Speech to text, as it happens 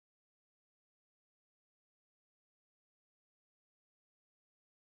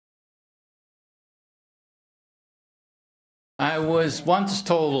I was once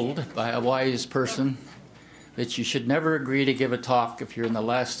told by a wise person that you should never agree to give a talk if you're in the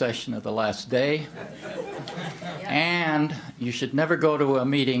last session of the last day, and you should never go to a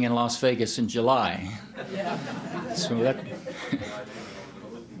meeting in Las Vegas in July. So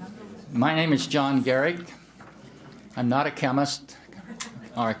my name is John Garrick. I'm not a chemist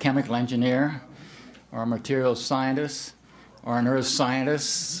or a chemical engineer or a materials scientist or a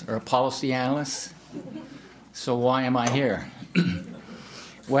neuroscientist or a policy analyst. So why am I here?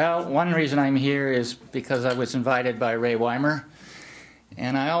 Well, one reason I'm here is because I was invited by Ray Weimer,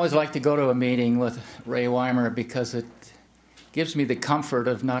 and I always like to go to a meeting with Ray Weimer because it gives me the comfort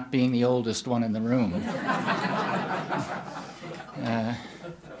of not being the oldest one in the room.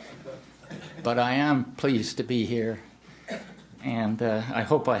 But I am pleased to be here, and I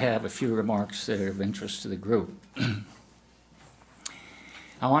hope I have a few remarks that are of interest to the group.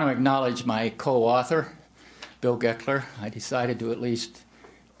 I want to acknowledge my co-author, Bill Geckler. I decided to at least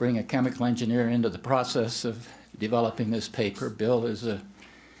bring a chemical engineer into the process of developing this paper. Bill is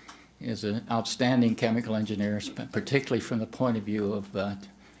an outstanding chemical engineer, particularly from the point of view of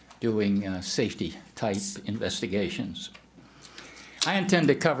doing safety-type investigations. I intend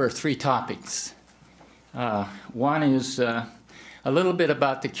to cover three topics. One is a little bit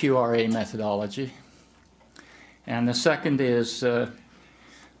about the QRA methodology, and the second is,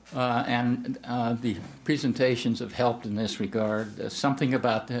 the presentations have helped in this regard, something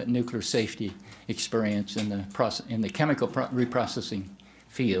about the nuclear safety experience in the chemical reprocessing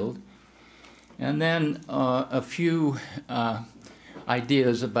field, and then a few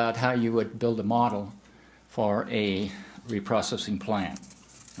ideas about how you would build a model for a reprocessing plant,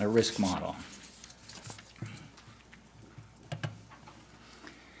 a risk model.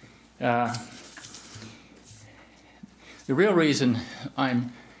 The real reason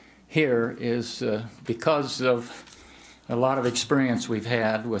I'm here is because of a lot of experience we've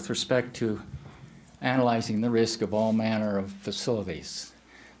had with respect to analyzing the risk of all manner of facilities.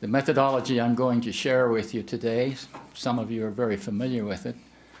 The methodology I'm going to share with you today, some of you are very familiar with it,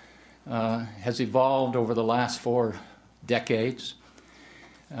 has evolved over the last 4 decades.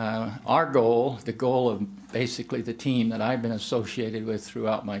 Our goal, the goal of basically the team that I've been associated with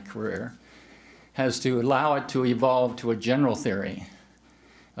throughout my career, has to allow it to evolve to a general theory,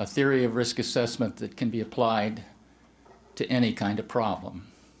 a theory of risk assessment that can be applied to any kind of problem.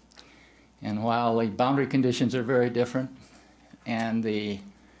 And while the boundary conditions are very different and the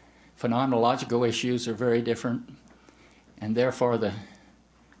phenomenological issues are very different, and therefore the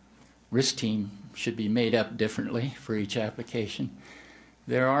risk team should be made up differently for each application,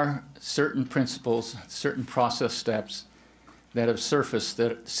 there are certain principles, certain process steps that have surfaced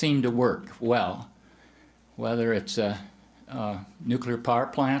that seem to work well, whether it's a nuclear power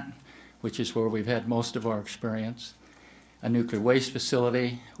plant, which is where we've had most of our experience, a nuclear waste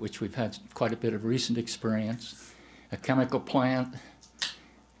facility, which we've had quite a bit of recent experience, a chemical plant,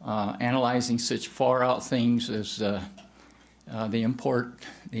 analyzing such far out things as the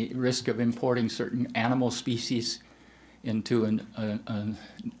risk of importing certain animal species into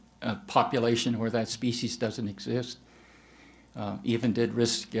a population where that species doesn't exist. Even did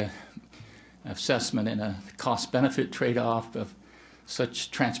risk assessment in a cost-benefit trade-off of such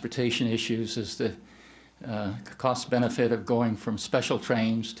transportation issues as the cost-benefit of going from special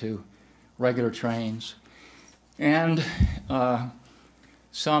trains to regular trains, and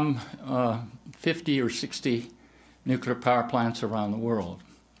some 50 or 60 nuclear power plants around the world.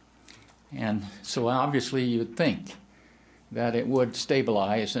 And so obviously you'd think that it would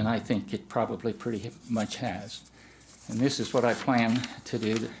stabilize, and I think it probably pretty much has. And this is what I plan to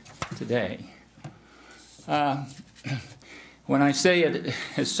do today. When I say it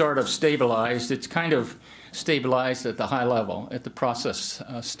has sort of stabilized, it's kind of stabilized at the high level, at the process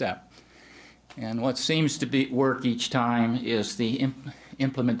step. And what seems to work each time is the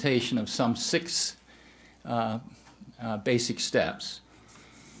implementation of some 6 basic steps.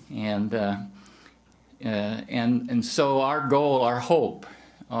 And so our goal, our hope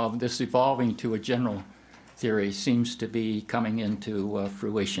of this evolving to a general theory seems to be coming into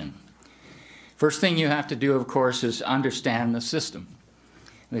fruition. First thing you have to do, of course, is understand the system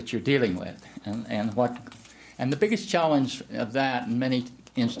that you're dealing with. And the biggest challenge of that in many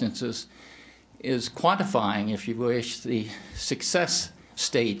instances is quantifying, if you wish, the success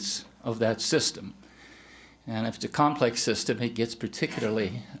states of that system. And if it's a complex system, it gets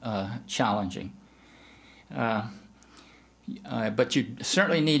particularly challenging. But you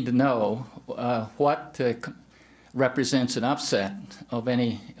certainly need to know what represents an upset of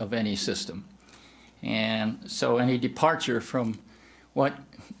any system. And so any departure from what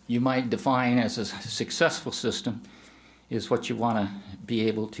you might define as a successful system is what you want to be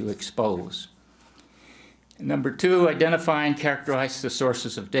able to expose. Number two, identify and characterize the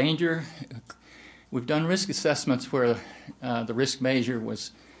sources of danger. We've done risk assessments where the risk measure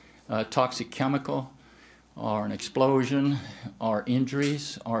was a toxic chemical, or an explosion, or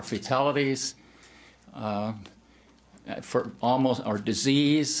injuries, or fatalities, or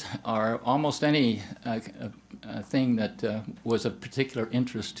disease, or almost any thing that was of particular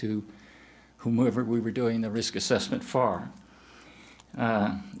interest to whomever we were doing the risk assessment for.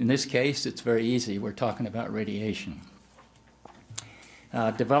 In this case, it's very easy. We're talking about radiation.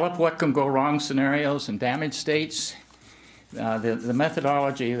 Develop what can go wrong scenarios and damage states. The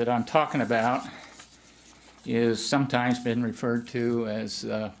methodology that I'm talking about is sometimes been referred to as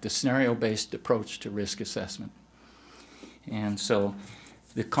the scenario-based approach to risk assessment. And so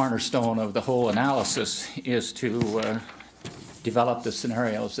the cornerstone of the whole analysis is to develop the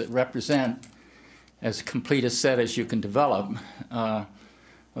scenarios that represent as complete a set as you can develop of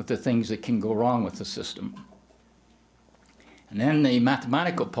the things that can go wrong with the system. And then the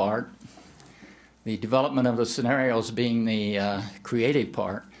mathematical part, the development of the scenarios being the creative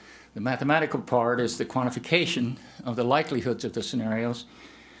part. The mathematical part is the quantification of the likelihoods of the scenarios,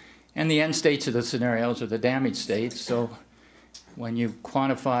 and the end states of the scenarios are the damage states. So when you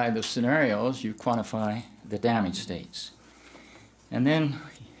quantify the scenarios, you quantify the damage states. And then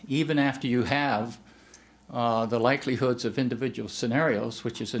even after you have the likelihoods of individual scenarios,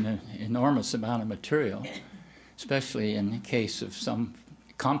 which is an enormous amount of material, especially in the case of some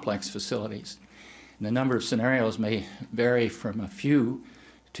complex facilities. And the number of scenarios may vary from a few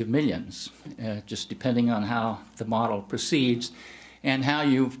to millions, just depending on how the model proceeds and how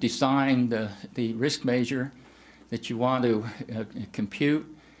you've designed the risk measure that you want to compute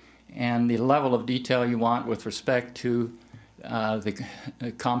and the level of detail you want with respect to the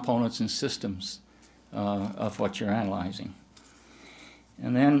components and systems of what you're analyzing.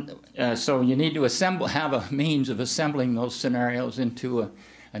 And then, so you need to have a means of assembling those scenarios into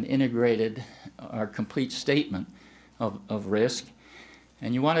an integrated or complete statement of risk.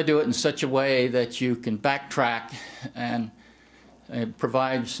 And you want to do it in such a way that you can backtrack and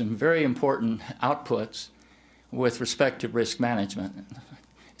provide some very important outputs with respect to risk management.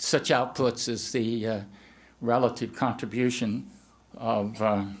 Such outputs as the relative contribution of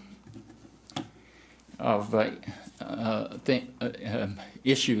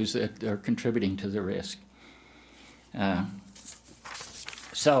issues that are contributing to the risk.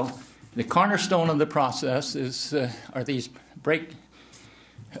 So the cornerstone of the process are these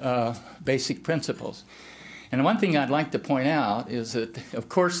basic principles. And one thing I'd like to point out is that, of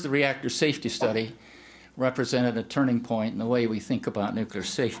course, the reactor safety study represented a turning point in the way we think about nuclear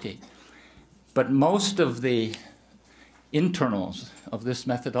safety. But most of the internals of this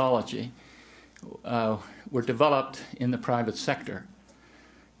methodology were developed in the private sector.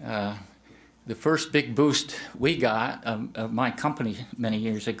 The first big boost we got of my company many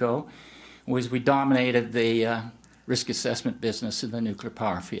years ago was we dominated the risk assessment business in the nuclear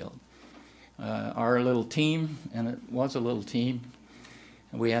power field. Our little team, and it was a little team,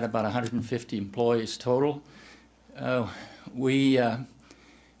 we had about 150 employees total. We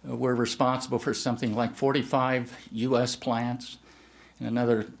were responsible for something like 45 U.S. plants and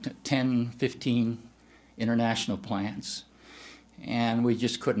another 10, 15 international plants. And we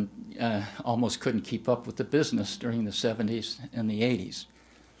just almost couldn't keep up with the business during the 70s and the 80s.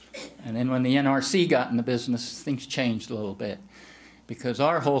 And then when the NRC got in the business, things changed a little bit, because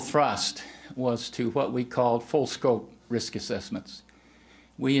our whole thrust was to what we called full scope risk assessments.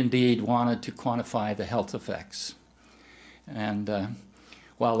 We indeed wanted to quantify the health effects. And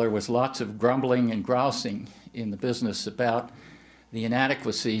while there was lots of grumbling and grousing in the business about the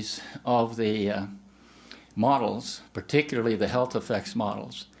inadequacies of the models, particularly the health effects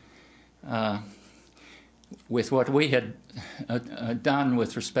models, with what we had done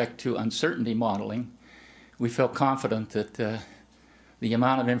with respect to uncertainty modeling, we felt confident that the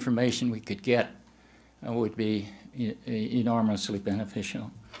amount of information we could get would be enormously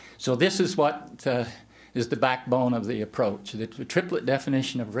beneficial. So this is what is the backbone of the approach, the triplet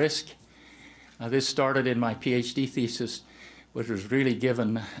definition of risk. This started in my PhD thesis, which was really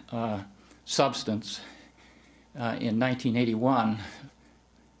given substance in 1981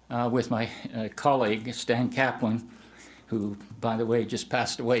 with my colleague, Stan Kaplan, who, by the way, just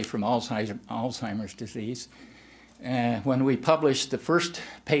passed away from Alzheimer's disease. When we published the first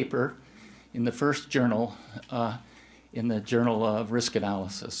paper in the first journal, in the Journal of Risk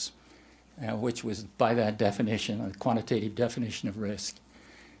Analysis, which was, by that definition, a quantitative definition of risk.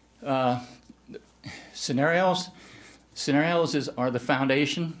 Scenarios are the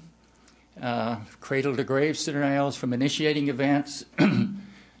foundation. cradle-to-grave scenarios from initiating events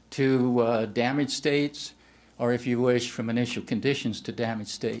to damage states, or if you wish, from initial conditions to damage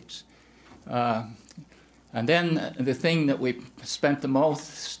states. And then the thing that we spent the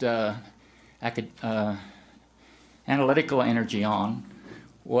most analytical energy on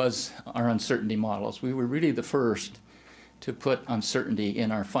was our uncertainty models. We were really the first to put uncertainty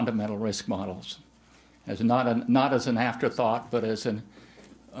in our fundamental risk models, as not as an afterthought, but as an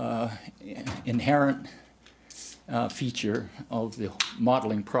inherent feature of the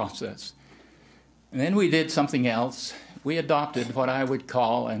modeling process. And then we did something else. We adopted what I would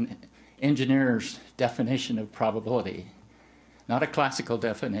call an engineer's definition of probability, not a classical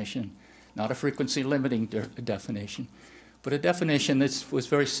definition, not a frequency limiting definition, but a definition that was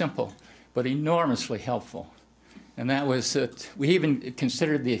very simple but enormously helpful. And that was that we even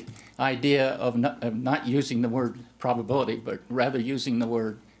considered the idea of not using the word probability, but rather using the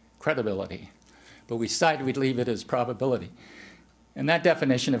word credibility. But we decided we'd leave it as probability. And that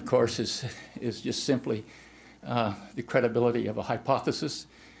definition, of course, is just simply the credibility of a hypothesis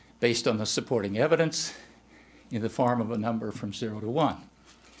based on the supporting evidence in the form of a number from 0 to 1.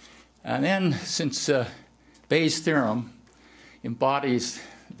 And then, since Bayes' theorem embodies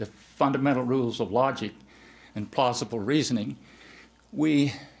the fundamental rules of logic and plausible reasoning,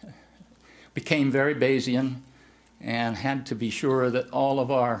 we became very Bayesian and had to be sure that all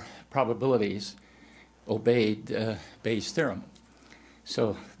of our probabilities obeyed Bayes' theorem.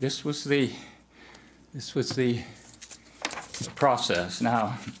 So this was the process.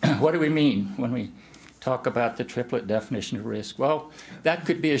 Now, what do we mean when we talk about the triplet definition of risk? Well, that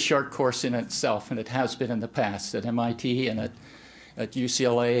could be a short course in itself, and it has been in the past at MIT and at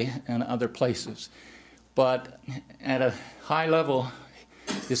UCLA and other places. But at a high level,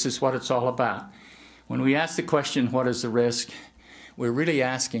 this is what it's all about. When we ask the question, what is the risk, we're really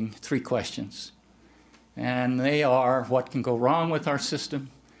asking three questions. And they are, what can go wrong with our system?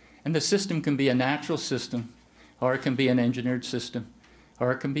 And the system can be a natural system, or it can be an engineered system,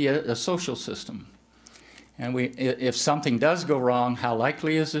 or it can be a social system. And if something does go wrong, how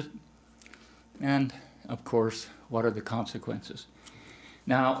likely is it? And, of course, what are the consequences?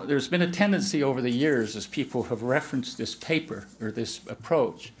 Now, there's been a tendency over the years, as people have referenced this paper or this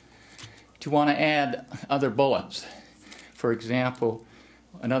approach, to want to add other bullets. For example,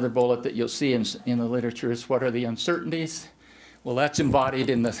 another bullet that you'll see in the literature is, what are the uncertainties? Well, that's embodied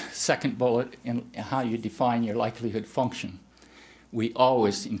in the second bullet in how you define your likelihood function. We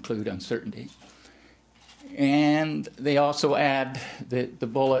always include uncertainty. And they also add the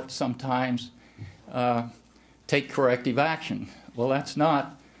bullet sometimes, take corrective action. Well, that's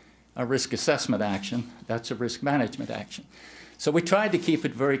not a risk assessment action. That's a risk management action. So we tried to keep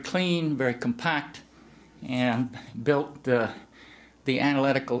it very clean, very compact, and built the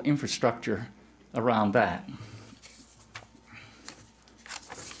analytical infrastructure around that.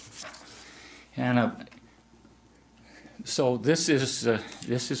 And so this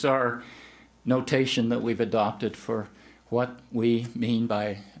is our notation that we've adopted for what we mean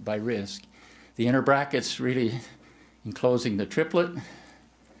by risk. The inner brackets really enclosing the triplet,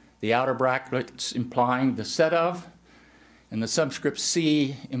 the outer brackets implying the set of, and the subscript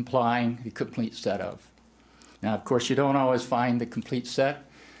C implying the complete set of. Now, of course, you don't always find the complete set,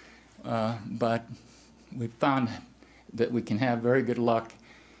 but we've found that we can have very good luck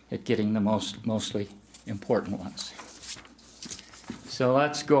at getting the mostly important ones. So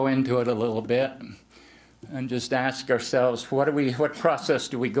let's go into it a little bit and just ask ourselves, what process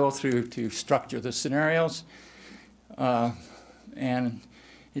do we go through to structure the scenarios? And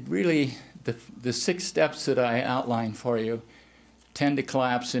it really, the 6 steps that I outlined for you tend to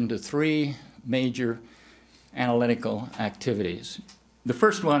collapse into 3 major analytical activities. The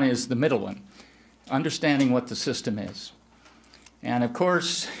first one is the middle one, understanding what the system is. And of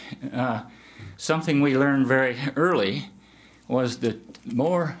course, something we learned very early was that the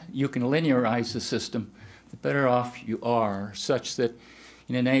more you can linearize the system, the better off you are, such that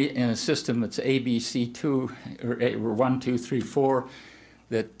in a system that's ABC2, or 1, 2, 3, 4,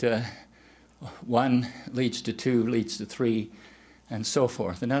 that 1 leads to 2, leads to 3, and so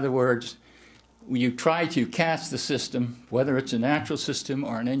forth. In other words, you try to cast the system, whether it's a natural system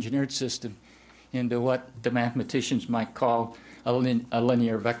or an engineered system, into what the mathematicians might call a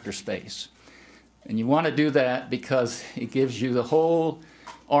linear vector space. And you want to do that because it gives you the whole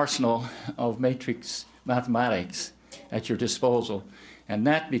arsenal of matrix mathematics at your disposal. And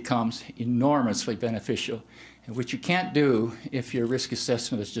that becomes enormously beneficial, which you can't do if your risk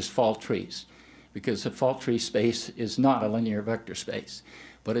assessment is just fault trees, because a fault tree space is not a linear vector space.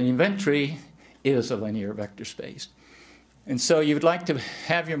 But an event tree is a linear vector space. And so you would like to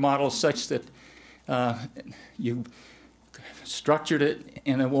have your model such that you structured it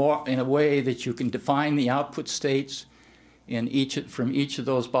in a way that you can define the output states from each of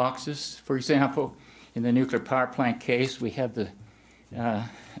those boxes. For example, in the nuclear power plant case, we had the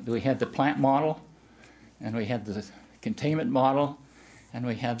plant model, and we had the containment model, and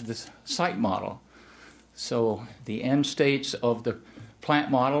we had the site model. So the end states of the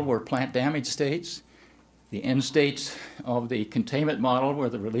plant model were plant damage states. The end states of the containment model were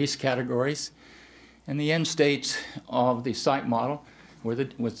the release categories, and the end states of the site model were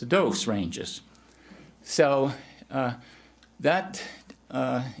was the dose ranges. So that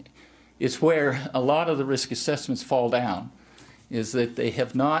is where a lot of the risk assessments fall down, is that they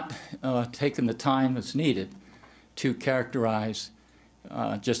have not taken the time that's needed to characterize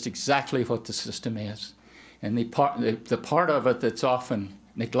just exactly what the system is. And the part of it that's often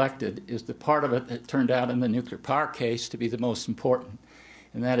neglected is the part of it that turned out in the nuclear power case to be the most important,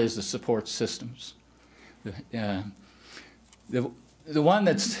 and that is the support systems. The one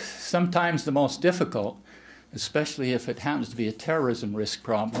that's sometimes the most difficult, especially if it happens to be a terrorism risk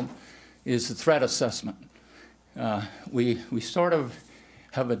problem, is the threat assessment. We sort of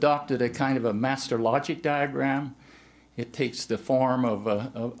have adopted a kind of a master logic diagram. It takes the form of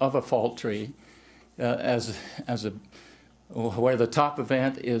a fault tree where the top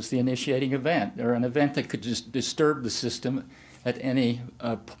event is the initiating event, or an event that could just disturb the system at any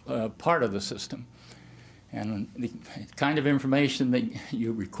part of the system. And the kind of information that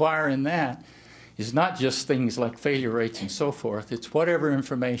you require in that is not just things like failure rates and so forth. It's whatever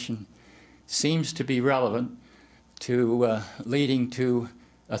information seems to be relevant to leading to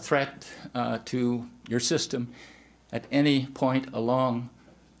a threat to your system at any point along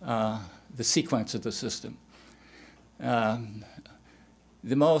the sequence of the system.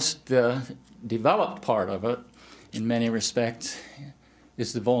 The most developed part of it, in many respects,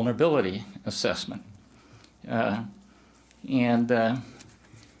 is the vulnerability assessment.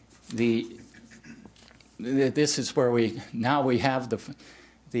 This is where we have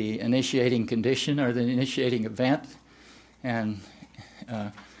the initiating condition or the initiating event,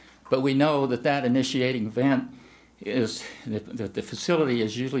 but we know that initiating event is that the facility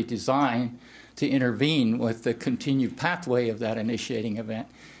is usually designed to intervene with the continued pathway of that initiating event,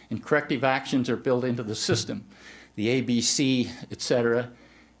 and corrective actions are built into the system. The ABC, et cetera,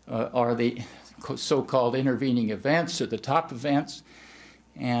 are the so-called intervening events, or the top events,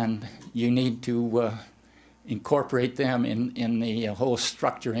 and you need to incorporate them in the whole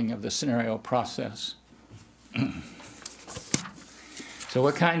structuring of the scenario process. So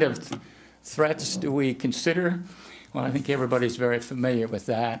what kind of threats do we consider? Well, I think everybody's very familiar with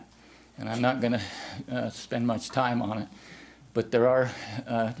that, and I'm not going to spend much time on it. But there are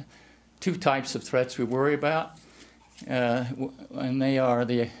two types of threats we worry about, and they are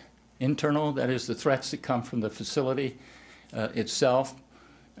the internal, that is the threats that come from the facility itself,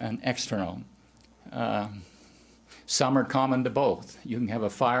 and external. Some are common to both. You can have a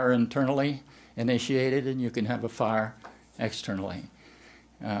fire internally initiated, and you can have a fire externally.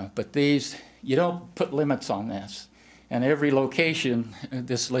 But these, you don't put limits on this. And every location,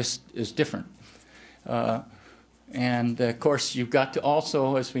 this list is different. And of course, you've got to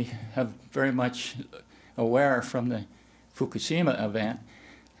also, as we have very much aware from the Fukushima event,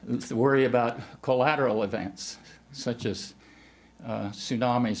 worry about collateral events, such as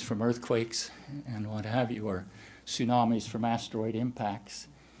tsunamis from earthquakes and what have you, or tsunamis from asteroid impacts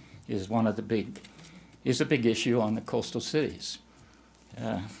is a big issue on the coastal cities.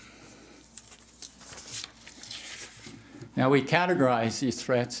 Now we categorize these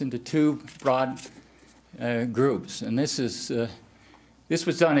threats into two broad groups, and this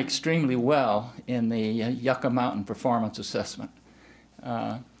was done extremely well in the Yucca Mountain Performance Assessment.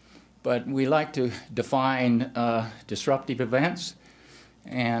 But we like to define disruptive events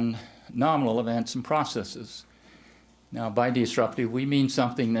and nominal events and processes. Now, by disruptive, we mean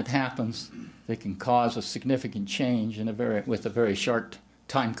something that happens that can cause a significant change with a very short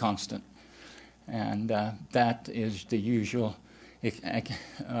time constant. And that is the usual expected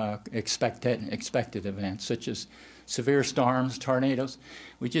events, such as severe storms, tornadoes.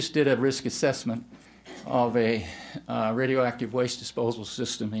 We just did a risk assessment of a radioactive waste disposal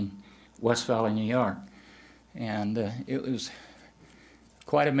system in West Valley, New York. And it was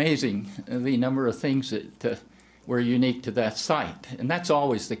quite amazing, the number of things that were unique to that site. And that's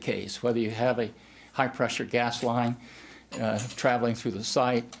always the case, whether you have a high-pressure gas line traveling through the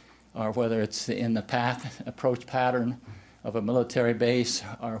site, or whether it's in the approach pattern of a military base,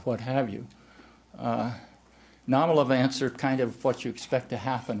 or what have you. Nominal events are kind of what you expect to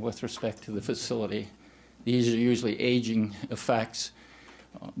happen with respect to the facility These are usually aging effects,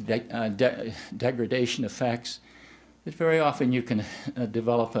 degradation effects, that very often you can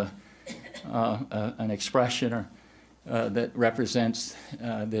develop an expression or, that represents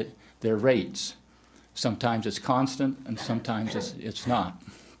their rates. Sometimes it's constant and sometimes it's not.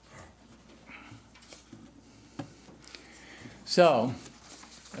 So,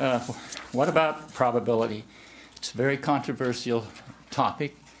 what about probability? It's a very controversial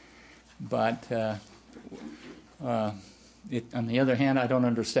topic, but on the other hand, I don't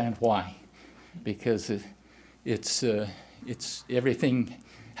understand why, because it's everything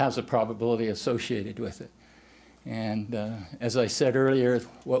has a probability associated with it. And as I said earlier,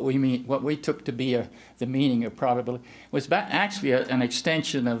 what we took to be the meaning of probability was actually an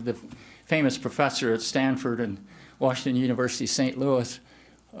extension of the famous professor at Stanford and Washington University, St. Louis,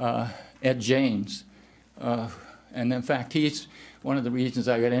 Ed James. And in fact, he's one of the reasons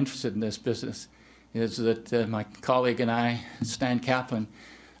I got interested in this business is that my colleague and I, Stan Kaplan,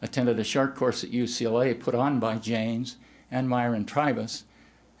 attended a short course at UCLA put on by James and Myron Tribus.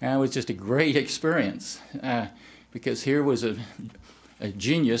 And it was just a great experience because here was a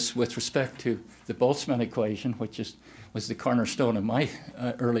genius with respect to the Boltzmann equation, which was the cornerstone of my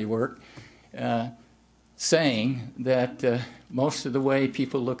early work, saying that most of the way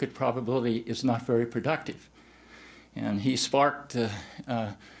people look at probability is not very productive. And he sparked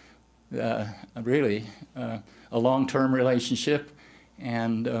really a long-term relationship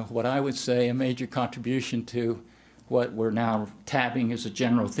and what I would say a major contribution to what we're now tabbing as a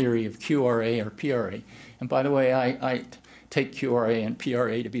general theory of QRA or PRA. And by the way, I take QRA and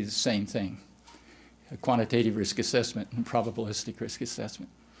PRA to be the same thing, a quantitative risk assessment and probabilistic risk assessment.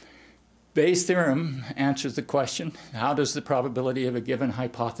 Bayes' theorem answers the question, how does the probability of a given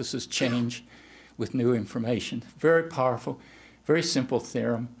hypothesis change with new information? Very powerful, very simple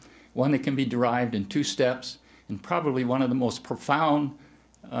theorem, one that can be derived in 2 steps, and probably one of the most profound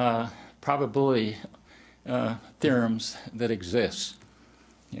probability theorems that exists.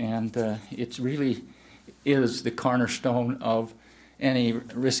 And it really is the cornerstone of any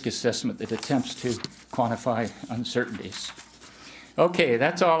risk assessment that attempts to quantify uncertainties. Okay,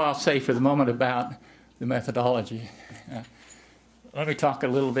 that's all I'll say for the moment about the methodology. Let me talk a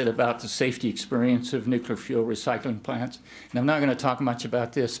little bit about the safety experience of nuclear fuel recycling plants. And I'm not going to talk much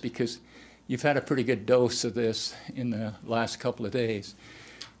about this because you've had a pretty good dose of this in the last couple of days.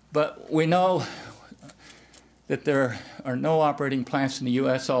 But we know that there are no operating plants in the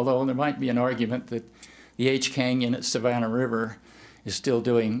U.S., although there might be an argument that the H Canyon at Savannah River is still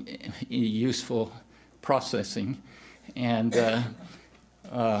doing useful processing. And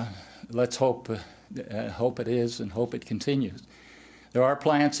let's hope it is and hope it continues. There are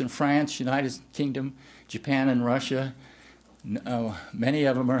plants in France, United Kingdom, Japan, and Russia. Many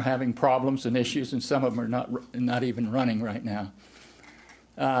of them are having problems and issues, and some of them are not even running right now.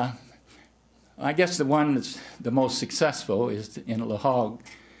 I guess the one that's the most successful is in Le Hague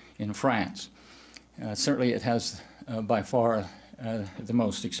in France. Certainly it has by far the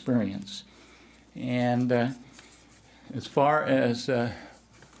most experience. And as far as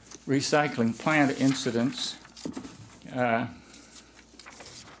recycling plant incidents,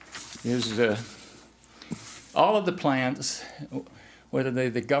 all of the plants, whether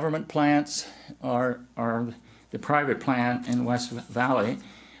they're the government plants or the private plant in West Valley,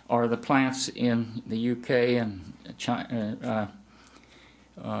 or the plants in the UK and China,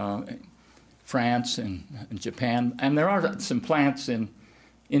 France and Japan. And there are some plants in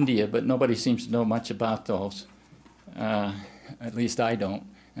India, but nobody seems to know much about those. At least I don't.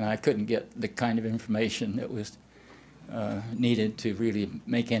 And I couldn't get the kind of information that was needed to really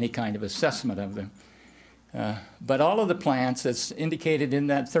make any kind of assessment of them. But all of the plants, as indicated in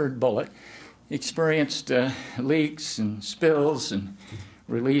that third bullet, experienced leaks and spills and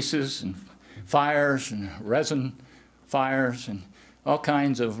releases and fires and resin fires and all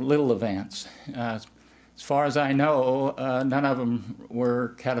kinds of little events. As far as I know, none of them were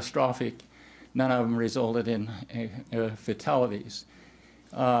catastrophic. None of them resulted in fatalities.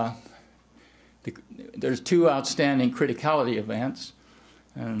 There's 2 outstanding criticality events,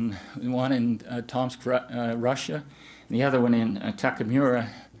 and one in Tomsk, Russia, and the other one in Tokamura,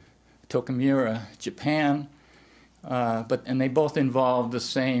 Japan. And they both involve the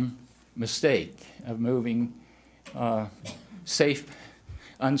same mistake of moving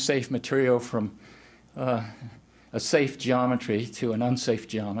unsafe material from a safe geometry to an unsafe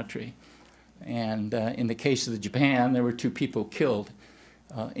geometry. And in the case of the Japan, there were 2 people killed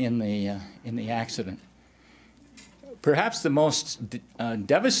in the accident. Perhaps the most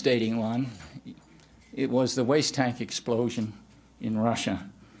devastating one, it was the waste tank explosion in Russia.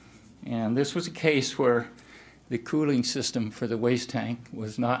 And this was a case where the cooling system for the waste tank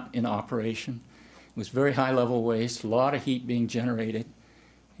was not in operation. It was very high level waste, a lot of heat being generated,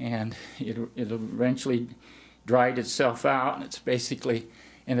 and it eventually dried itself out, and it's basically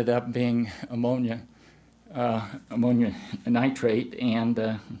ended up being ammonia nitrate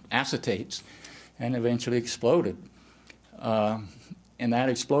and acetates, and eventually exploded. And that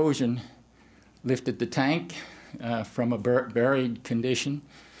explosion lifted the tank from a buried condition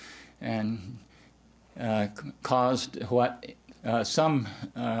and caused what some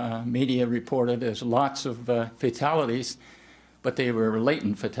media reported as lots of fatalities, but they were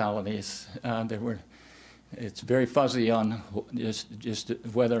latent fatalities. It's very fuzzy on just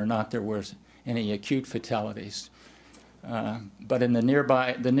whether or not there was any acute fatalities. But in the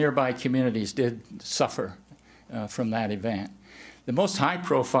nearby communities did suffer from that event. The most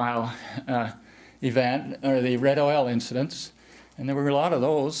high-profile event are the red oil incidents, and there were a lot of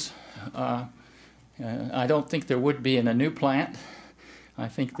those. I don't think there would be in a new plant. I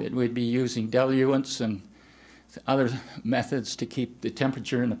think that we'd be using diluents and other methods to keep the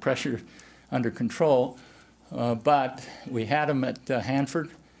temperature and the pressure under control. But we had them at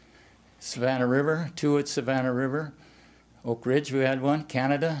Hanford, Savannah River, 2 at Savannah River, Oak Ridge we had one,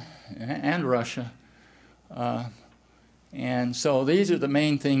 Canada, and Russia. And so these are the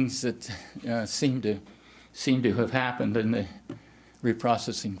main things that seem to have happened in the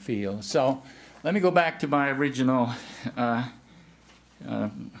reprocessing field. So let me go back to my original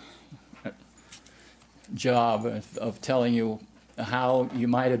job of telling you how you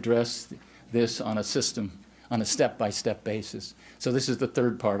might address this on a system, on a step-by-step basis. So this is the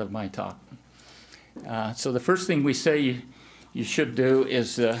third part of my talk. So the first thing we say you should do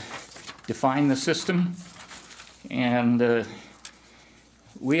is define the system. And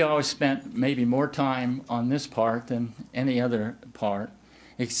we always spent maybe more time on this part than any other part,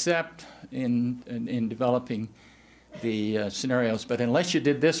 except in developing the scenarios. But unless you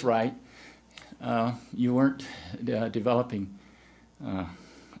did this right, you weren't developing,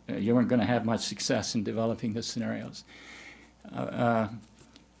 you weren't going to have much success in developing the scenarios.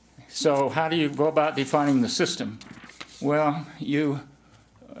 So how do you go about defining the system? Well, you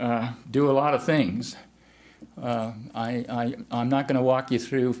do a lot of things. I'm not going to walk you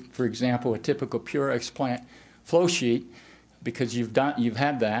through, for example, a typical Purex plant flow sheet, because you've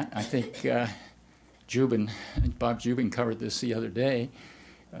had that. I think Bob Jubin covered this the other day.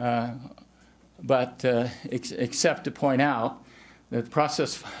 But except to point out that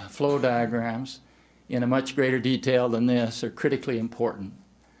process flow diagrams in a much greater detail than this are critically important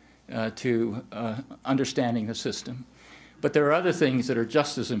to understanding the system. But there are other things that are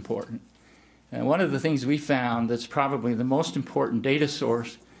just as important. And one of the things we found that's probably the most important data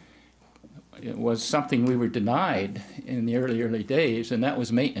source was something we were denied in the early days, and that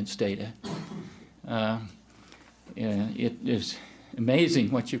was maintenance data. It is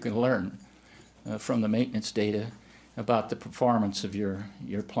amazing what you can learn from the maintenance data about the performance of your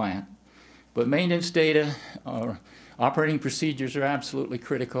plant. But maintenance data or operating procedures are absolutely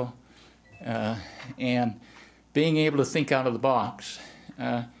critical, and being able to think out of the box.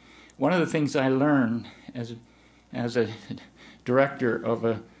 One of the things I learned as a director of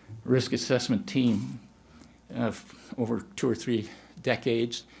a risk assessment team over 2 or 3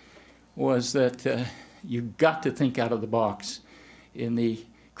 decades was that you got to think out of the box in the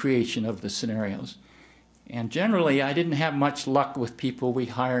creation of the scenarios. And generally, I didn't have much luck with people we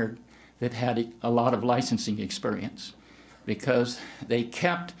hired that had a lot of licensing experience, because they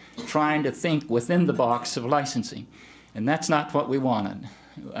kept trying to think within the box of licensing, and that's not what we wanted.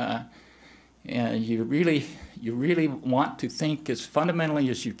 And you really want to think as fundamentally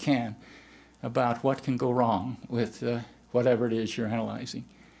as you can about what can go wrong with whatever it is you're analyzing.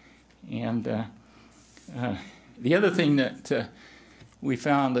 And the other thing that we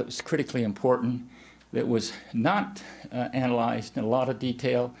found that was critically important, that was not analyzed in a lot of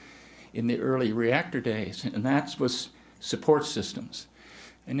detail in the early reactor days, and that was support systems.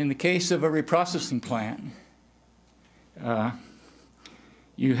 And in the case of a reprocessing plant,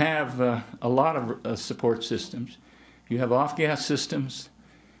 you have a lot of support systems. You have off-gas systems,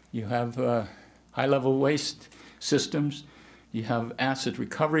 you have high-level waste systems, you have acid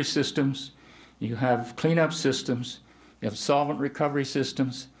recovery systems, you have cleanup systems, you have solvent recovery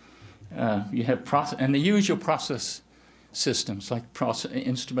systems, you have and the usual process systems like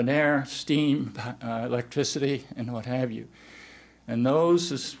instrument air, steam, electricity, and what have you. And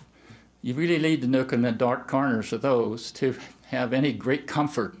those, you really need to look in the dark corners of those to have any great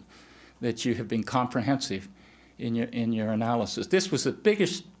comfort that you have been comprehensive in your analysis. This was the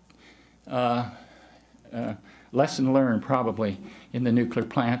biggest lesson learned probably in the nuclear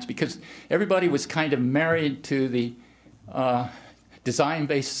plants, because everybody was kind of married to the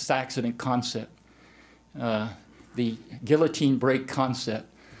design-based accident concept, the guillotine brake concept.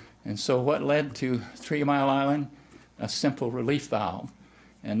 And so what led to 3 Mile Island? A simple relief valve,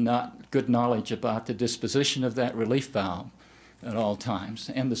 and not good knowledge about the disposition of that relief valve at all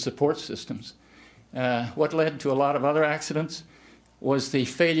times, and the support systems. What led to a lot of other accidents was the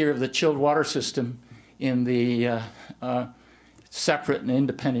failure of the chilled water system in the separate and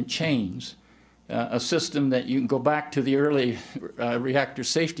independent chains, a system that you can go back to the early reactor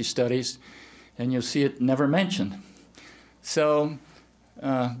safety studies and you'll see it never mentioned. So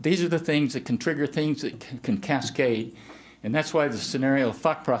these are the things that can trigger things that can cascade, and that's why the scenario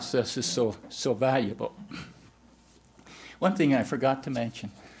thought process is so valuable. One thing I forgot to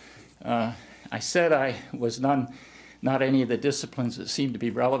mention, I said I was not any of the disciplines that seemed to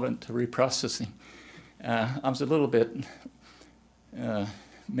be relevant to reprocessing. I was a little bit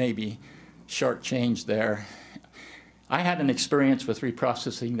maybe shortchanged there. I had an experience with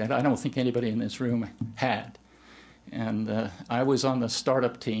reprocessing that I don't think anybody in this room had. And I was on the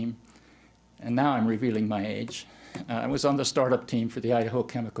startup team, and now I'm revealing my age. I was on the startup team for the Idaho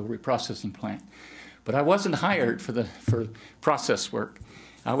Chemical Reprocessing Plant. But I wasn't hired for process work.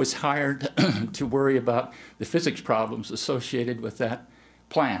 I was hired to worry about the physics problems associated with that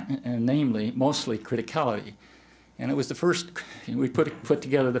plant, and namely, mostly criticality. And it was the first, we put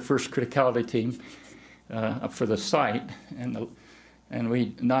together the first criticality team for the site, and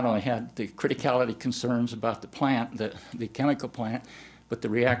we not only had the criticality concerns about the plant, the chemical plant, but the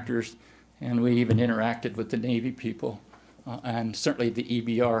reactors, and we even interacted with the Navy people and certainly the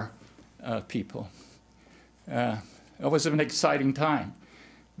EBR people. It was an exciting time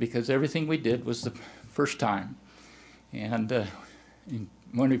because everything we did was the first time. And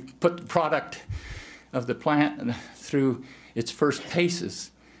when we put the product of the plant through its first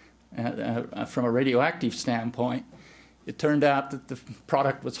paces from a radioactive standpoint, it turned out that the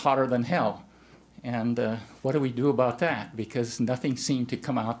product was hotter than hell. And what do we do about that? Because nothing seemed to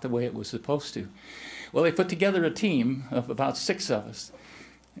come out the way it was supposed to. Well, they put together a team of about 6 of us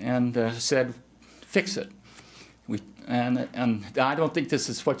and said, fix it. And I don't think this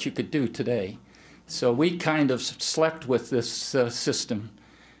is what you could do today. So we kind of slept with this system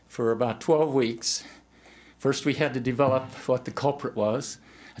for about 12 weeks. First, we had to develop what the culprit was.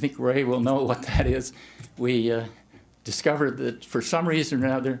 I think Ray will know what that is. We discovered that for some reason or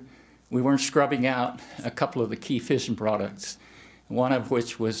another, we weren't scrubbing out a couple of the key fission products, one of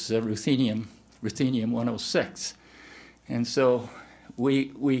which was ruthenium-106. And so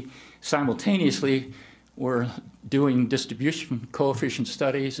we simultaneously were doing distribution coefficient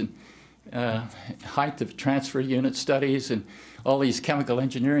studies and height of transfer unit studies and all these chemical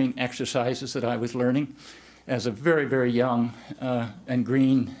engineering exercises that I was learning as a very, very young and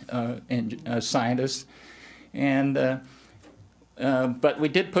green scientist. And but we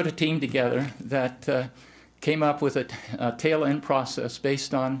did put a team together that came up with a tail-end process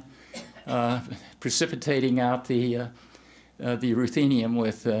based on precipitating out the ruthenium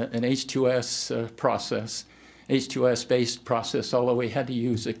with an H2S process, H2S-based process, although we had to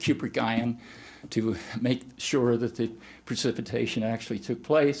use a cupric ion to make sure that the precipitation actually took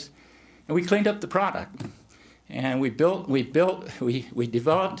place. And we cleaned up the product. And we developed,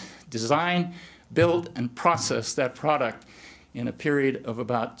 designed, built, and processed that product in a period of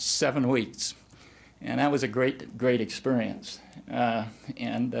about 7 weeks. And that was a great experience.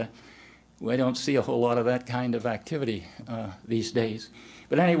 We don't see a whole lot of that kind of activity these days.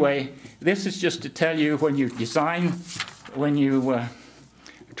 But anyway, this is just to tell you when you design, when you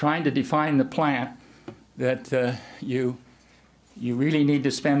trying to define the plant, that you really need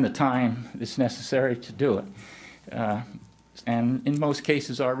to spend the time that's necessary to do it. And in most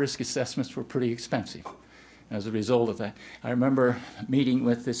cases, our risk assessments were pretty expensive as a result of that. I remember meeting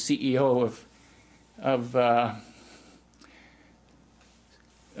with the CEO of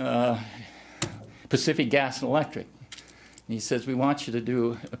Pacific Gas and Electric. And he says, we want you to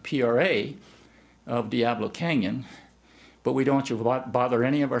do a PRA of Diablo Canyon, but we don't want you to bother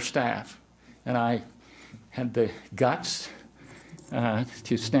any of our staff. And I had the guts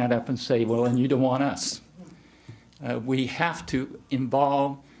to stand up and say, well, and you don't want us. We have to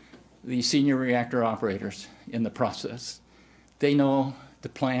involve the senior reactor operators in the process. They know the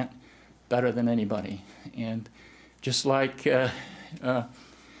plant better than anybody. And just like at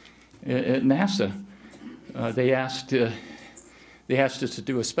NASA, they asked us to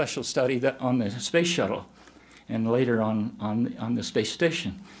do a special study on the space shuttle and later on the space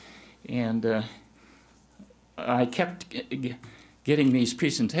station. And I kept getting these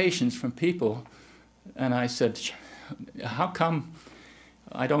presentations from people And I said, how come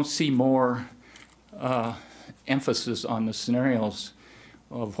I don't see more emphasis on the scenarios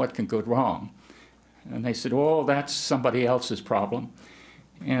of what can go wrong? And they said, oh, that's somebody else's problem.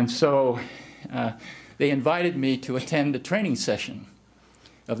 And so they invited me to attend a training session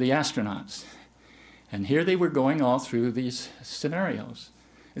of the astronauts. And here they were going all through these scenarios.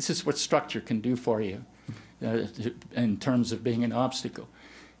 This is what structure can do for you in terms of being an obstacle.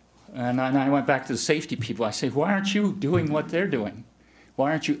 And I went back to the safety people. I said, why aren't you doing what they're doing?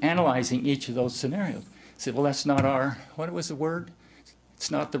 Why aren't you analyzing each of those scenarios? They said, well, that's not our, what was the word? It's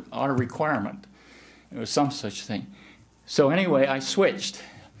not our requirement. It was some such thing. So anyway, I switched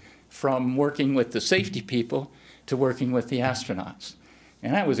from working with the safety people to working with the astronauts.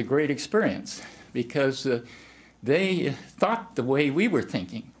 And that was a great experience because they thought the way we were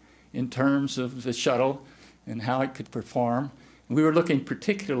thinking in terms of the shuttle and how it could perform. We were looking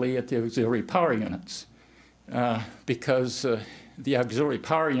particularly at the auxiliary power units because the auxiliary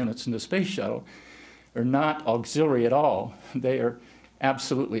power units in the space shuttle are not auxiliary at all. They are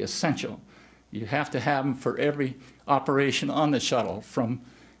absolutely essential. You have to have them for every operation on the shuttle, from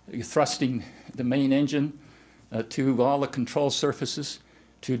thrusting the main engine to all the control surfaces,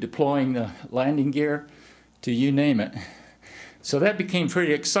 to deploying the landing gear, to you name it. So that became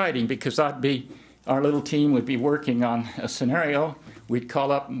pretty exciting because our little team would be working on a scenario. We'd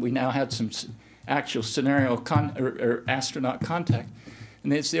call up, and we now had some actual scenario or astronaut contact.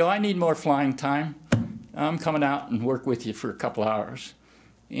 And they'd say, oh, I need more flying time. I'm coming out and work with you for a couple hours.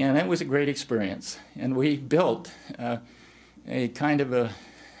 And that was a great experience. And we built a kind of a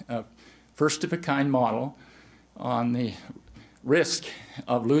first-of-a-kind model on the risk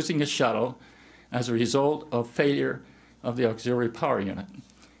of losing a shuttle as a result of failure of the auxiliary power unit.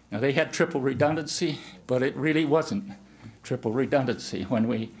 Now, they had triple redundancy, but it really wasn't triple redundancy when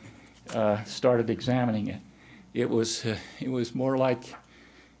we started examining it. It was more like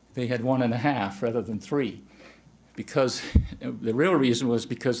they had 1.5 rather than 3, because the real reason was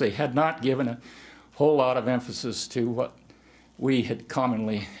because they had not given a whole lot of emphasis to what we had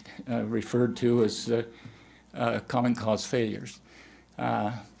commonly referred to as common cause failures.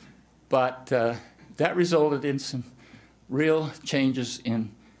 But that resulted in some real changes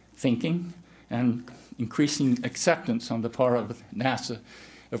in thinking and increasing acceptance on the part of NASA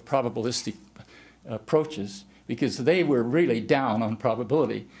of probabilistic approaches, because they were really down on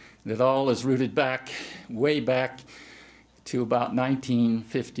probability. That all is rooted back, way back to about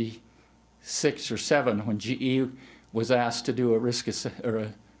 1956 or 7, when GE was asked to do a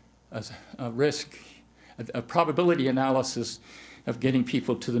probability analysis of getting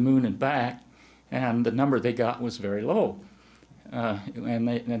people to the moon and back, and the number they got was very low.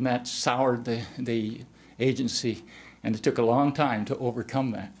 And that soured the agency, and it took a long time to overcome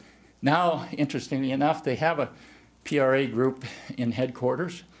that. Now, interestingly enough, they have a PRA group in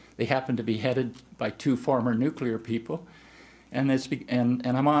headquarters. They happen to be headed by 2 former nuclear people. And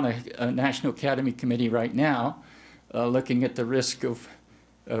I'm on a National Academy committee right now looking at the risk of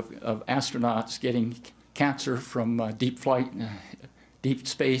astronauts getting cancer from deep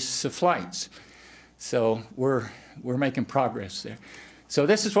space flights. So we're making progress there. So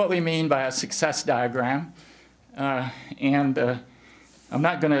this is what we mean by a success diagram. We're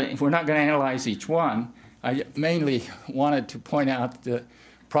not going to analyze each one. I mainly wanted to point out the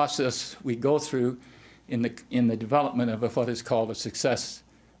process we go through in the development of what is called a success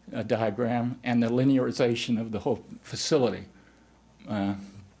diagram and the linearization of the whole facility.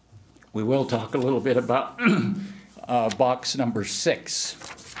 We will talk a little bit about box number 6.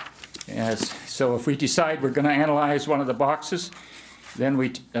 So if we decide we're going to analyze one of the boxes, then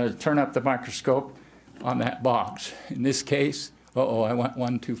we turn up the microscope on that box. In this case, I went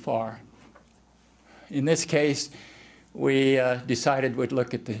one too far. In this case, we decided we'd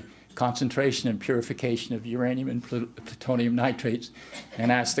look at the concentration and purification of uranium and plutonium nitrates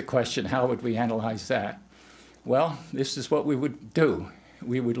and ask the question, how would we analyze that? Well, this is what we would do.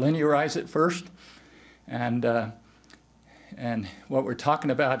 We would linearize it first, and what we're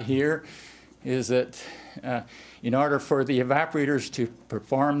talking about here is that in order for the evaporators to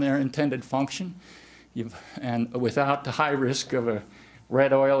perform their intended function, and without the high risk of a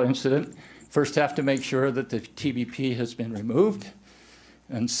red oil incident, first have to make sure that the TBP has been removed,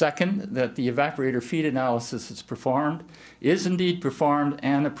 and second, that the evaporator feed analysis is indeed performed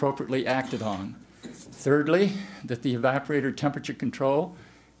and appropriately acted on. Thirdly, that the evaporator temperature control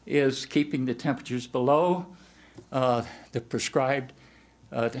is keeping the temperatures below the prescribed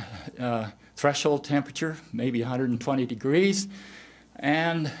threshold temperature, maybe 120 degrees,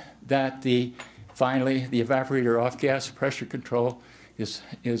 and that finally the evaporator off-gas pressure control is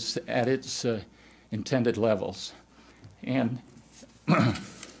at its intended levels. And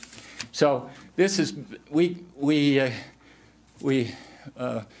so this is, we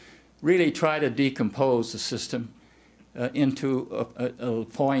really try to decompose the system into a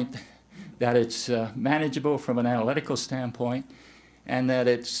point that it's manageable from an analytical standpoint, and that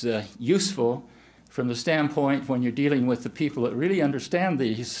it's useful from the standpoint when you're dealing with the people that really understand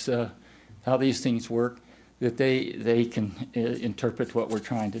these, how these things work, that they can interpret what we're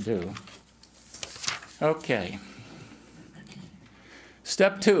trying to do. Okay.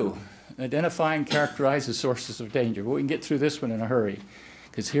 Step 2, identify and characterize the sources of danger. Well, we can get through this one in a hurry,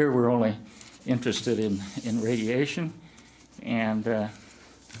 because here we're only interested in radiation, and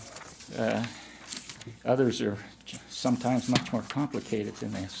others are sometimes much more complicated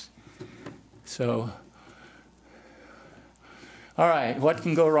than this. So, all right, what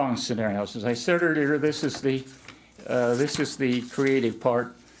can go wrong scenarios? As I said earlier, this is the creative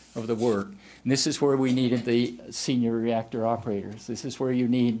part of the work. And this is where we needed the senior reactor operators. This is where you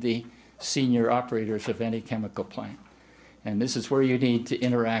need the senior operators of any chemical plant. And this is where you need to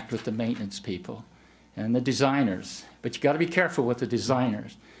interact with the maintenance people and the designers. But you got to be careful with the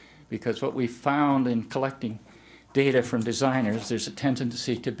designers, because what we found in collecting data from designers, there's a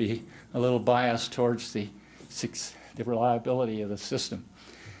tendency to be a little biased towards the reliability of the system.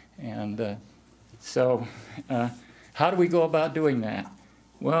 And so how do we go about doing that?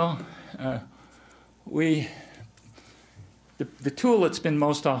 Well, the tool that's been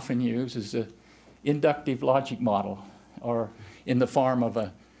most often used is the inductive logic model, or in the form of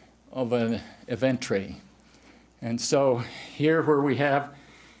an event tree. And so here where we have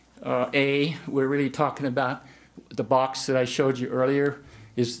A, we're really talking about the box that I showed you earlier.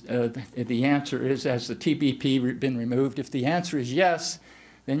 Is the answer is, has the TBP been removed? If the answer is yes,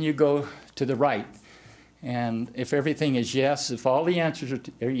 then you go to the right. And if everything is yes, if all the answers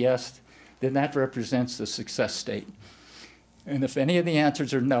are yes, then that represents the success state. And if any of the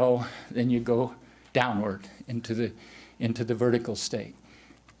answers are no, then you go downward into the vertical state.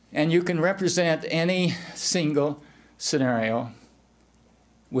 And you can represent any single scenario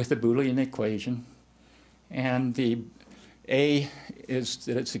with a Boolean equation. And the A is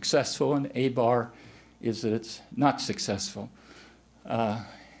that it's successful, and A bar is that it's not successful.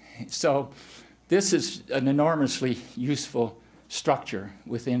 So this is an enormously useful structure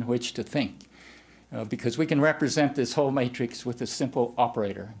within which to think, because we can represent this whole matrix with a simple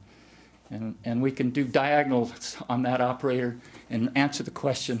operator. And we can do diagonals on that operator and answer the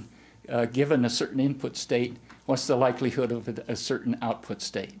question, given a certain input state, what's the likelihood of a certain output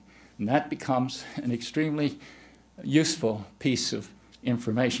state? And that becomes an extremely useful piece of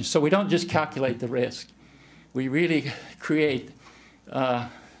information. So we don't just calculate the risk. We really create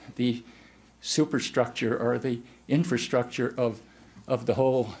the superstructure or the infrastructure of the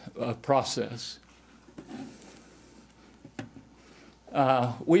whole process.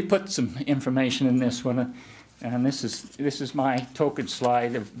 We put some information in this one, and this is my token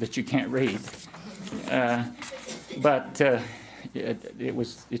slide that you can't read. But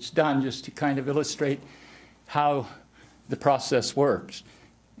it's done just to kind of illustrate how the process works.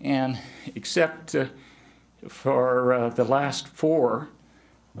 And except for the last four,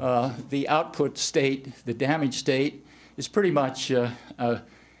 the output state, the damage state, is pretty much a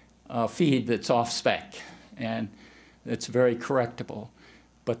feed that's off spec, and it's very correctable.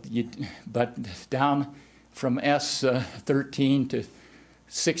 But down from S13 to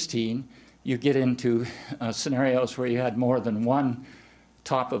 16, you get into scenarios where you had more than one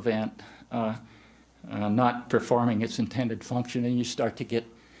top event not performing its intended function, and you start to get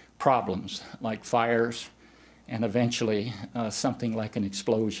problems like fires and eventually something like an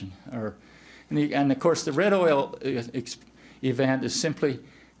explosion. And of course, the red oil event is simply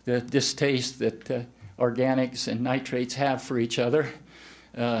the distaste that organics and nitrates have for each other,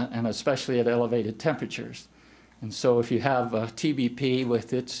 and especially at elevated temperatures. And so if you have a TBP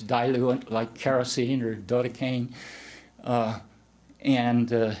with its diluent like kerosene or dodecaine and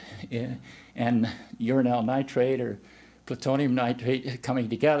uranyl nitrate or plutonium nitrate coming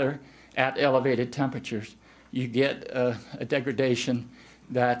together at elevated temperatures, you get a degradation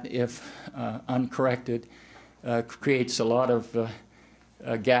that, if uncorrected, creates a lot of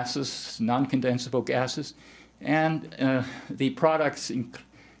gases, non-condensable gases, and the products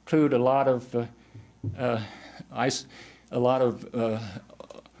include a lot of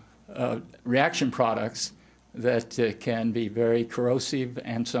reaction products that can be very corrosive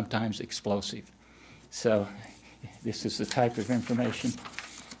and sometimes explosive. So this is the type of information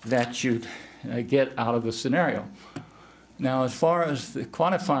that you'd get out of the scenario. Now, as far as the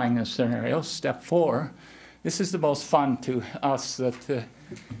quantifying the scenario, step 4, This is the most fun to us that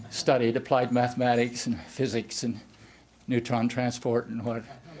studied applied mathematics and physics and neutron transport and what.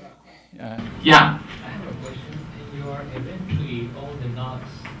 Yeah. I have a question. In your inventory, all the knots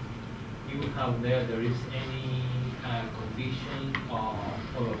you have there is any condition or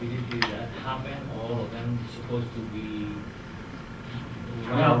probability that happen, or all of them supposed to be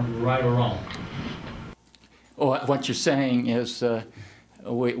right or wrong? Oh, what you're saying is,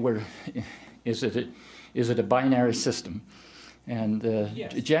 is it a binary system? And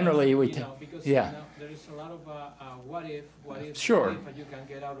yes, generally we, because yeah. There is a lot of what if, sure. what if you can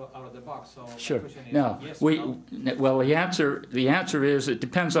get out of the box. So sure. the question is, No, yes no? Well, the answer is it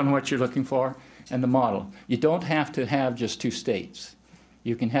depends on what you're looking for and the model. You don't have to have just two states.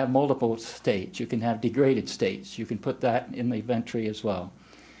 You can have multiple states. You can have degraded states. You can put that in the event tree as well.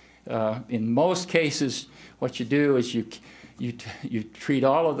 In most cases, what you do is you treat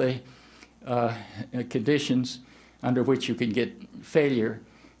all of the conditions under which you can get failure,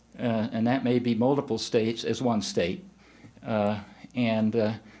 and that may be multiple states, as one state. That's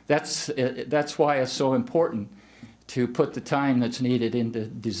why it's so important to put the time that's needed into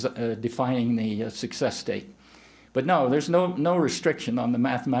defining the success state. But no, there's no restriction on the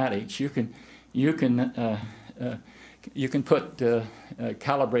mathematics. You can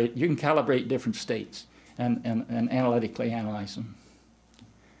calibrate different states and analytically analyze them.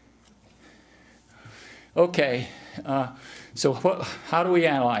 Okay, so how do we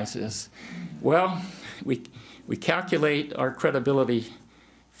analyze this? Well, we calculate our credibility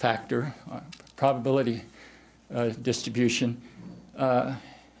factor, probability distribution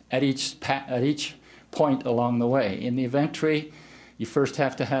at each point along the way. In the event tree, you first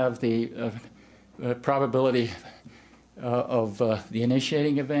have to have the probability of the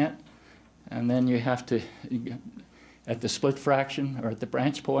initiating event, and then you have to, at the split fraction or at the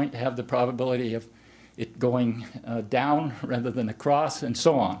branch point, have the probability of it going down rather than across, and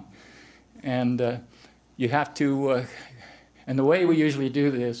so on. And you have to, and the way we usually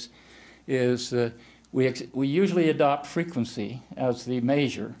do this is we usually adopt frequency as the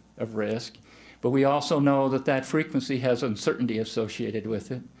measure of risk, but we also know that that frequency has uncertainty associated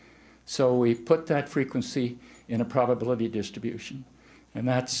with it. So we put that frequency in a probability distribution, and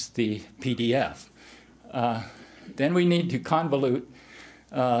that's the PDF. Then we need to convolute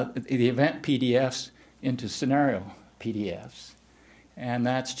the event PDFs into scenario PDFs. And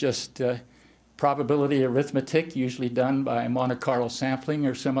that's just probability arithmetic, usually done by Monte Carlo sampling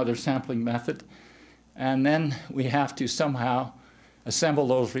or some other sampling method. And then we have to somehow assemble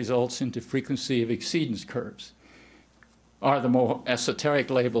those results into frequency of exceedance curves, or the more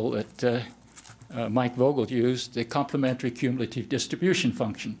esoteric label that Mike Vogel used, the complementary cumulative distribution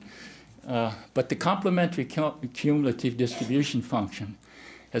function. But the complementary cumulative distribution function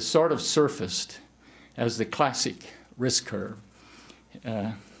has sort of surfaced as the classic risk curve.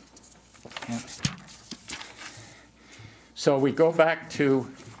 So we go back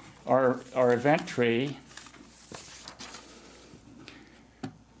to our event tree,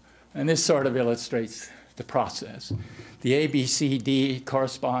 and this sort of illustrates the process. The A, B, C, D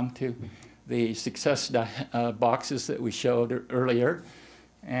correspond to the success boxes that we showed earlier,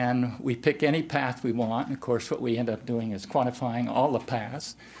 and we pick any path we want. And of course, what we end up doing is quantifying all the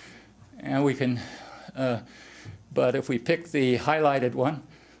paths, and we can. But if we pick the highlighted one,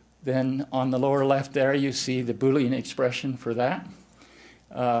 then on the lower left there you see the Boolean expression for that.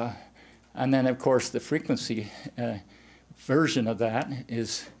 And then, of course, the frequency version of that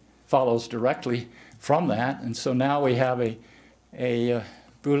follows directly from that. And so now we have a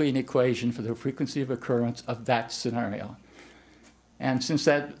Boolean equation for the frequency of occurrence of that scenario. And since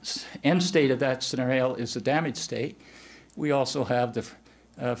that end state of that scenario is the damage state, we also have the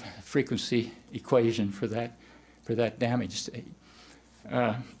frequency equation for that damage state.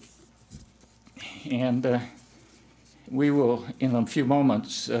 We will, in a few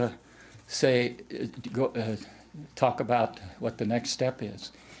moments, talk about what the next step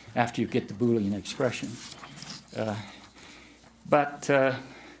is after you get the Boolean expression. But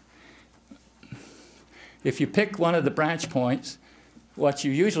if you pick one of the branch points, what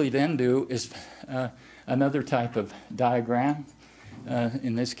you usually then do is another type of diagram.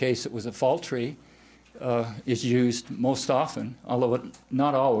 In this case, it was a fault tree, is used most often, although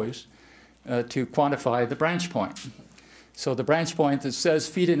not always, to quantify the branch point. So the branch point that says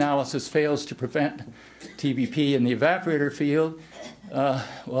feed analysis fails to prevent TBP in the evaporator field,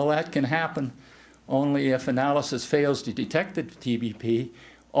 well, that can happen only if analysis fails to detect the TBP,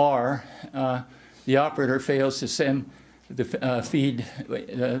 or the operator fails to send the feed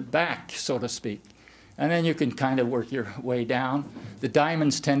back, so to speak. And then you can kind of work your way down. The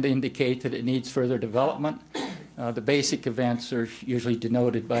diamonds tend to indicate that it needs further development. The basic events are usually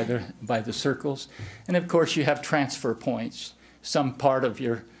denoted by the circles. And of course, you have transfer points. Some part of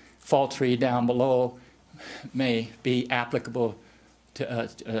your fault tree down below may be applicable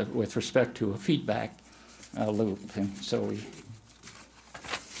to, with respect to a feedback loop. And so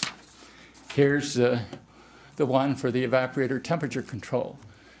here's the one for the evaporator temperature control.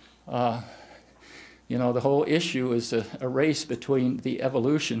 You know, the whole issue is a race between the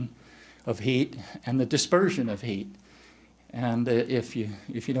evolution of heat and the dispersion of heat. And if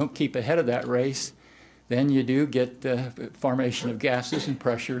you don't keep ahead of that race, then you do get the formation of gases and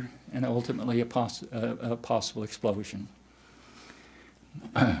pressure and ultimately a possible explosion.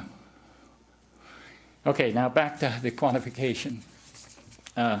 Okay, now back to the quantification.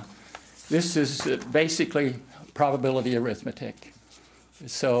 This is basically probability arithmetic.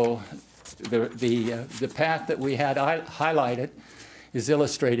 So the path that we had highlighted is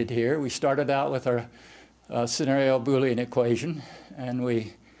illustrated here. We started out with our scenario Boolean equation, and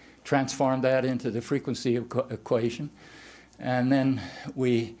we transformed that into the frequency equation. And then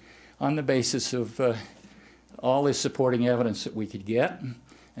we, on the basis of all the supporting evidence that we could get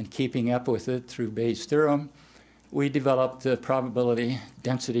and keeping up with it through Bayes' theorem, we developed the probability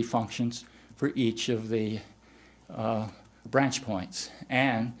density functions for each of the branch points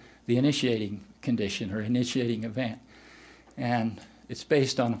and the initiating condition or initiating event. And it's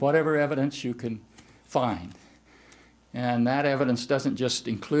based on whatever evidence you can find. And that evidence doesn't just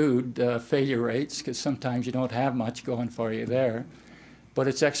include failure rates, because sometimes you don't have much going for you there, but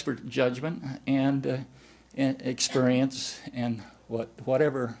it's expert judgment and experience and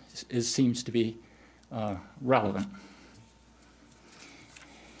whatever seems to be relevant.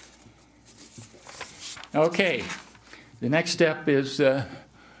 Okay, the next step is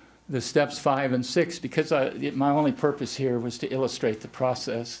the steps 5 and 6, because my only purpose here was to illustrate the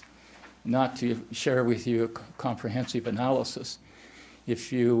process, not to share with you a comprehensive analysis.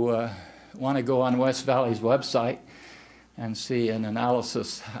 If you want to go on West Valley's website and see an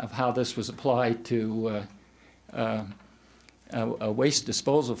analysis of how this was applied to a waste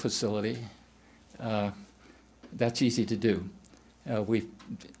disposal facility, that's easy to do.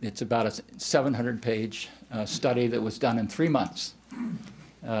 It's about a 700-page study that was done in 3 months.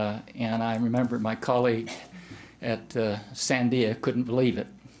 And I remember my colleague at Sandia couldn't believe it.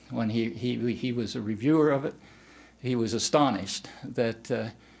 When he was a reviewer of it, he was astonished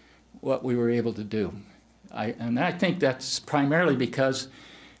that what we were able to do. And I think that's primarily because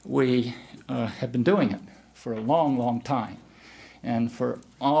we have been doing it for a long, long time, and for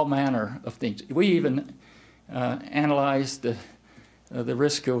all manner of things. We even analyzed the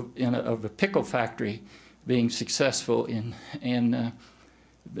risk of a pickle factory being successful in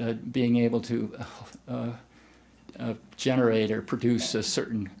being able to generate or produce a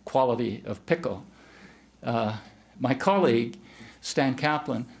certain quality of pickle. My colleague, Stan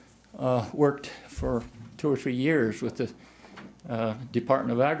Kaplan, worked for 2 or 3 years with the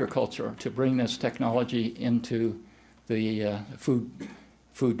Department of Agriculture to bring this technology into the food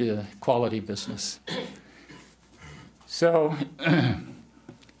quality business. So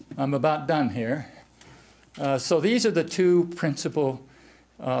I'm about done here. So these are the 2 principal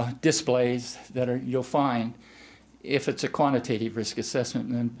displays that you'll find if it's a quantitative risk assessment.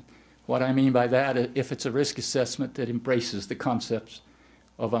 And what I mean by that, if it's a risk assessment that embraces the concepts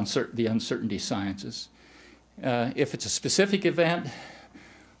of the uncertainty sciences. If it's a specific event,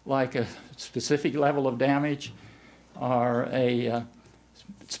 like a specific level of damage or a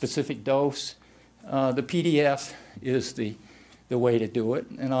specific dose, the PDF is the way to do it.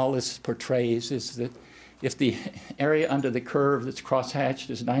 And all this portrays is that if the area under the curve that's crosshatched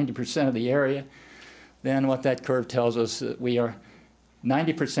is 90% of the area, then what that curve tells us that we are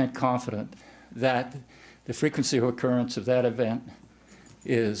 90% confident that the frequency of occurrence of that event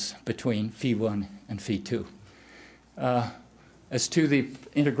is between phi1 and phi2. As to the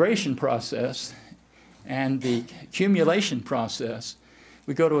integration process and the accumulation process,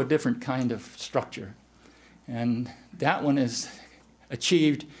 we go to a different kind of structure. And that one is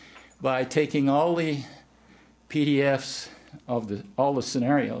achieved by taking all the PDFs of all the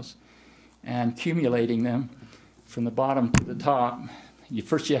scenarios and accumulating them from the bottom to the top.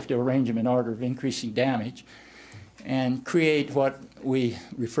 First you have to arrange them in order of increasing damage and create what we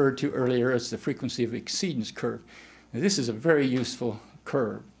referred to earlier as the frequency of exceedance curve. Now, this is a very useful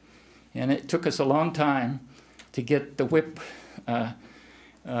curve, and it took us a long time to get the WIP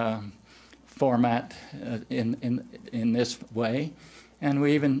format in this way, and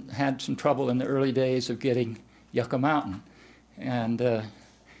we even had some trouble in the early days of getting Yucca Mountain. And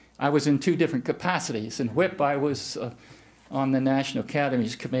I was in two different capacities. In WHIP, I was on the National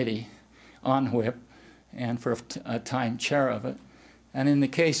Academies Committee on WHIP, and for a time chair of it. And in the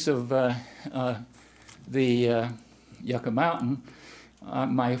case of the Yucca Mountain,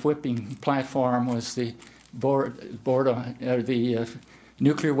 my whipping platform was the the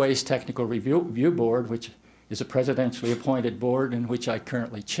Nuclear Waste Technical Review Board, which is a presidentially appointed board in which I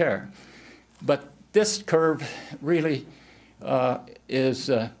currently chair. But this curve really is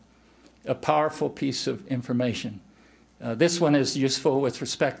a powerful piece of information. This one is useful with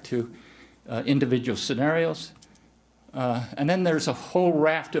respect to individual scenarios. And then there's a whole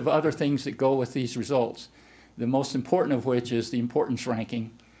raft of other things that go with these results, the most important of which is the importance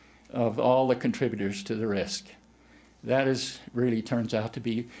ranking of all the contributors to the risk. That is really turns out to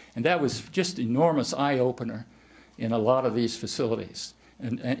be, and that was just enormous eye-opener in a lot of these facilities,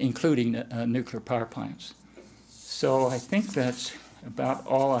 and including nuclear power plants. So I think that's about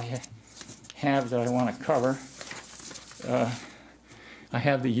all I have that I want to cover. I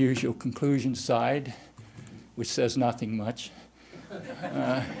have the usual conclusion side, which says nothing much.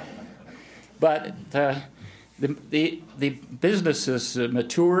 But the business has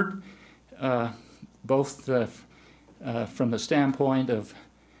matured, both from the standpoint of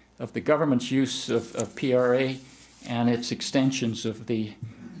the government's use of PRA and its extensions of the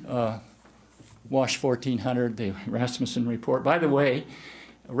WASH 1400, the Rasmussen report. By the way,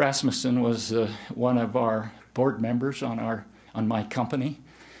 Rasmussen was one of our board members on my company.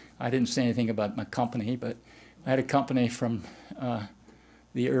 I didn't say anything about my company, but I had a company from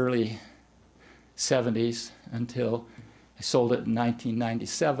the early 70s until I sold it in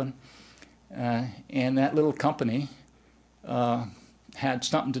 1997. And that little company had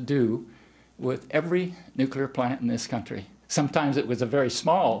something to do with every nuclear plant in this country. Sometimes it was a very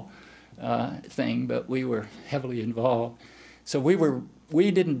small thing, but we were heavily involved. So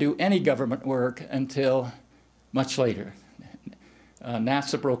we didn't do any government work until much later.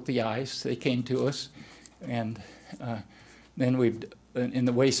 NASA broke the ice. They came to us, and then in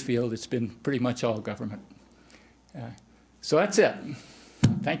the waste field, it's been pretty much all government. So that's it.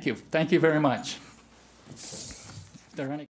 Thank you. Thank you very much. Is there any